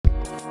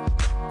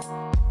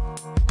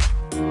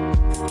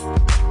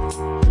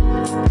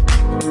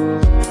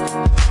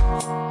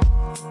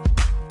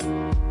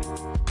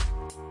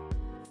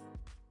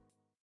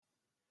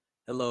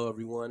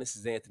This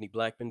is Anthony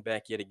Blackman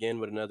back yet again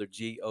with another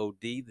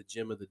GOD, the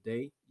Gem of the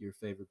Day, your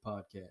favorite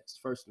podcast.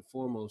 First and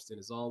foremost, and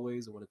as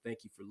always, I want to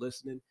thank you for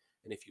listening.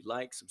 And if you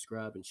like,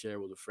 subscribe and share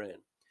with a friend.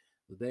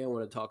 Today, I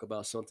want to talk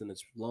about something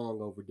that's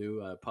long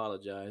overdue. I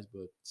apologize,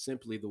 but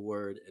simply the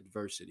word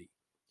adversity.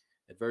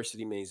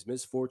 Adversity means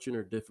misfortune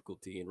or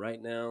difficulty. And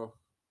right now,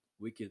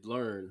 we could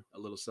learn a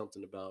little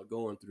something about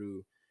going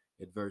through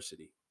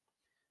adversity.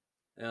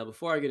 Now,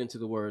 before I get into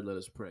the word, let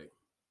us pray.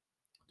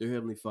 Dear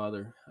Heavenly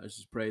Father, I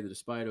just pray that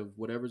despite of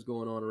whatever's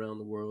going on around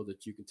the world,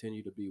 that you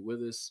continue to be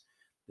with us,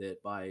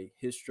 that by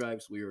his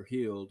stripes we are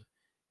healed.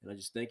 And I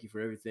just thank you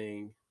for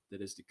everything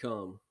that is to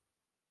come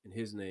in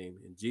his name,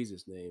 in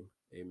Jesus' name,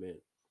 amen.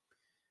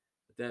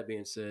 With that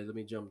being said, let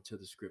me jump into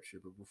the scripture.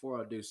 But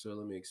before I do so,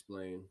 let me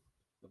explain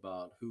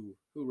about who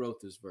wrote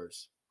this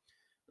verse.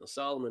 Now,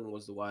 Solomon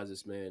was the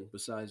wisest man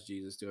besides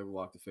Jesus to ever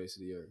walk the face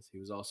of the earth.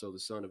 He was also the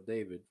son of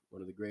David,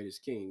 one of the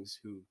greatest kings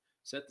who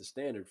set the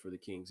standard for the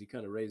kings. He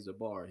kind of raised the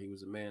bar. He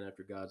was a man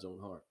after God's own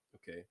heart.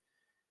 Okay.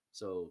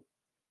 So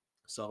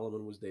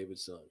Solomon was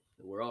David's son.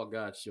 And we're all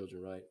God's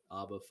children, right?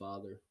 Abba,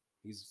 Father.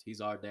 He's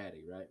our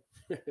daddy, right?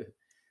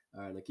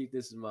 All right, now keep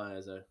this in mind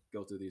as I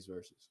go through these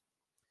verses.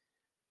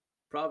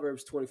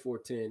 Proverbs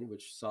 24:10,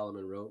 which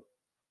Solomon wrote,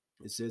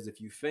 it says,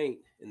 if you faint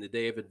in the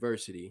day of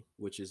adversity,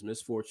 which is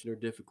misfortune or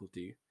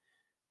difficulty,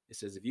 it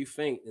says, if you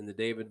faint in the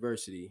day of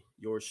adversity,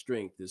 your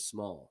strength is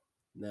small.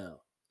 Now,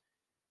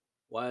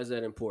 why is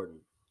that important?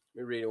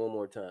 Let me read it one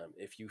more time.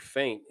 If you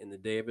faint in the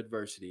day of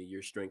adversity,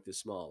 your strength is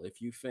small.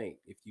 If you faint,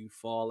 if you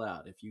fall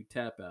out, if you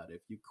tap out,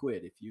 if you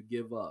quit, if you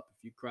give up,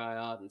 if you cry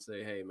out and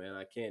say, hey, man,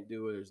 I can't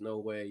do it, there's no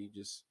way, you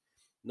just,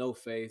 no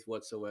faith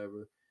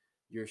whatsoever,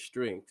 your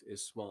strength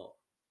is small.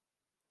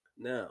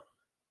 Now,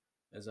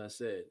 as I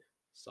said,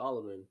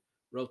 Solomon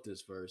wrote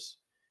this verse.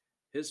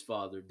 His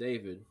father,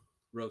 David,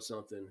 wrote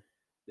something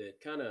that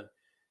kind of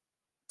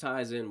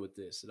ties in with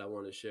this that I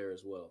want to share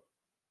as well.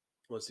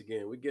 Once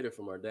again, we get it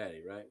from our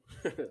daddy, right?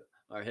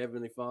 Our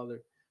heavenly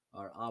father,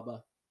 our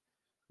Abba.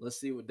 Let's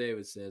see what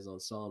David says on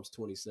Psalms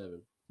 27.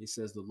 He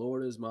says, the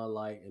Lord is my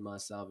light and my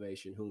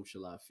salvation. Whom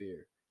shall I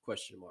fear?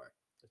 Question mark.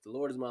 If the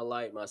Lord is my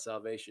light, my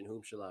salvation,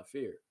 whom shall I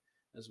fear?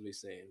 That's what he's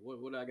saying.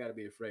 What do I got to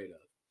be afraid of?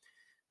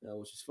 Now,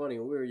 which is funny,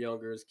 when we were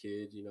younger as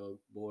kids,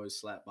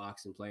 boys slap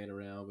boxing, playing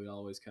around, we'd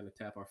always kind of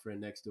tap our friend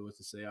next to us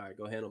and say, all right,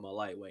 go handle my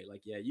lightweight.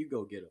 Like, yeah, you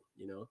go get him,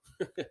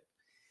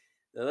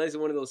 Now, that's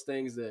one of those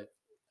things that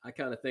I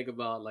kind of think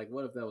about, like,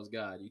 what if that was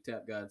God? You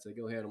tap God and say,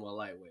 go handle my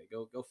lightweight.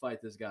 Go fight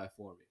this guy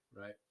for me,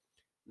 right?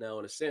 Now,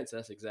 in a sense,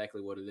 that's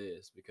exactly what it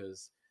is,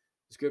 because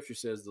the scripture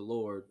says the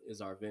Lord is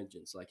our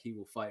vengeance. Like, he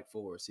will fight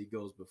for us. He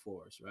goes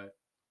before us, right?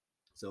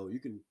 So you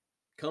can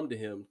come to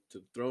him to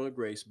the throne of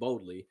grace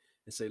boldly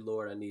and say,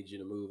 Lord, I need you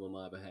to move on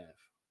my behalf.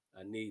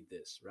 I need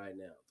this right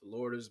now. The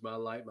Lord is my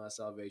light, my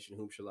salvation.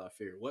 Whom shall I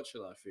fear? What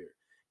shall I fear?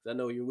 Because I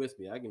know you're with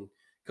me. I can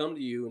come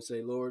to you and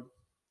say, Lord,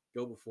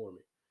 go before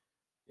me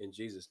in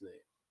Jesus' name.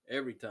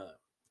 Every time.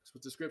 That's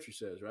what the scripture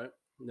says, right?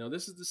 Now,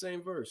 this is the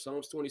same verse,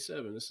 Psalms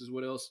 27. This is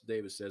what else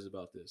David says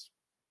about this.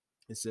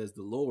 It says,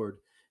 the Lord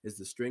is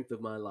the strength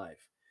of my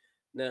life.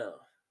 Now,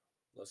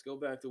 let's go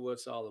back to what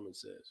Solomon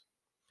says.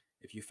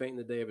 If you faint in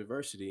the day of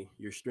adversity,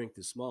 your strength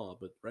is small.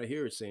 But right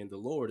here it's saying the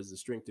Lord is the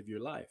strength of your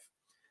life.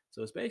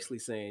 So it's basically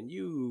saying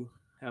you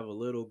have a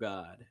little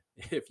God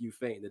if you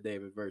faint in the day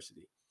of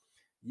adversity.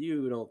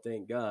 You don't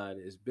think God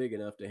is big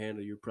enough to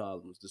handle your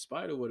problems,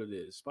 despite of what it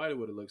is, despite of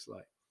what it looks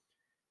like.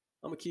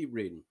 I'm going to keep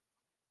reading.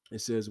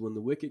 It says, when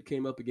the wicked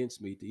came up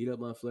against me to eat up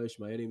my flesh,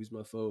 my enemies,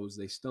 my foes,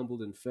 they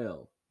stumbled and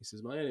fell. He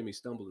says, my enemy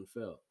stumbled and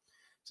fell.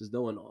 It says,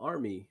 though an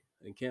army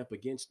encamp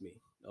against me,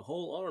 a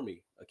whole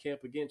army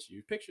encamp against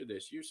you. Picture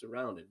this. You're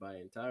surrounded by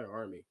an entire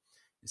army.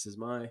 It says,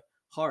 my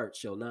heart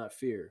shall not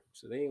fear.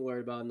 So they ain't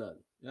worried about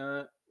nothing.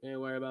 They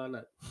ain't worried about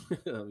nothing.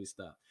 Let me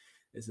stop.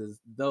 It says,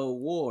 though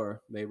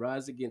war may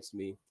rise against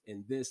me,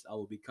 in this I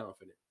will be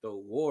confident. Though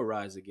war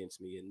rise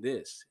against me, in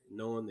this,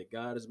 knowing that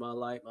God is my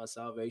light, my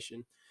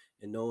salvation,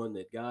 and knowing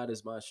that God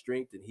is my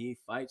strength and he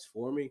fights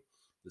for me,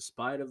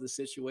 despite of the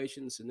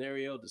situation, the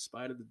scenario,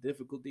 despite of the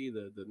difficulty,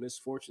 the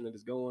misfortune that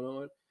is going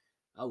on,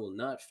 I will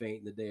not faint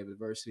in the day of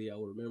adversity. I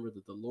will remember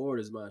that the Lord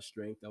is my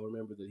strength. I will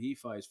remember that he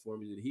fights for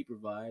me, that he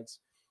provides,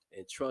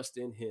 and trust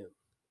in him.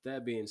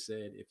 That being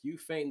said, if you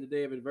faint in the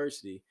day of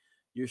adversity,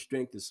 your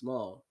strength is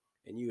small,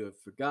 and you have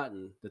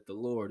forgotten that the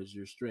Lord is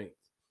your strength.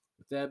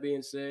 With that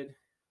being said,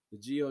 the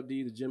GOD,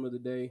 the gem of the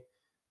day,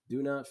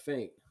 do not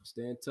faint.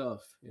 Stand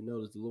tough and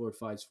know that the Lord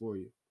fights for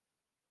you.